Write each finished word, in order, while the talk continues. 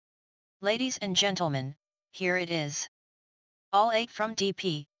Ladies and gentlemen, here it is. All 8 from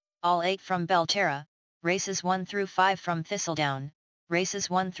DP, all 8 from Belterra, races 1 through 5 from Thistledown,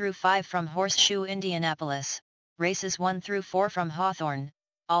 races 1 through 5 from Horseshoe Indianapolis, races 1 through 4 from Hawthorne,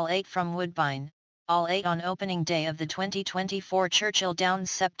 all 8 from Woodbine, all 8 on opening day of the 2024 Churchill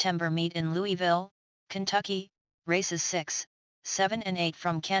Downs September meet in Louisville, Kentucky, races 6, 7 and 8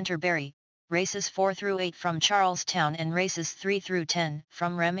 from Canterbury, races 4 through 8 from Charlestown and races 3 through 10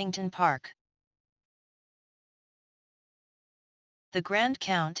 from Remington Park. The grand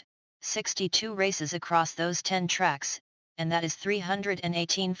count, 62 races across those 10 tracks, and that is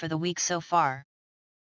 318 for the week so far.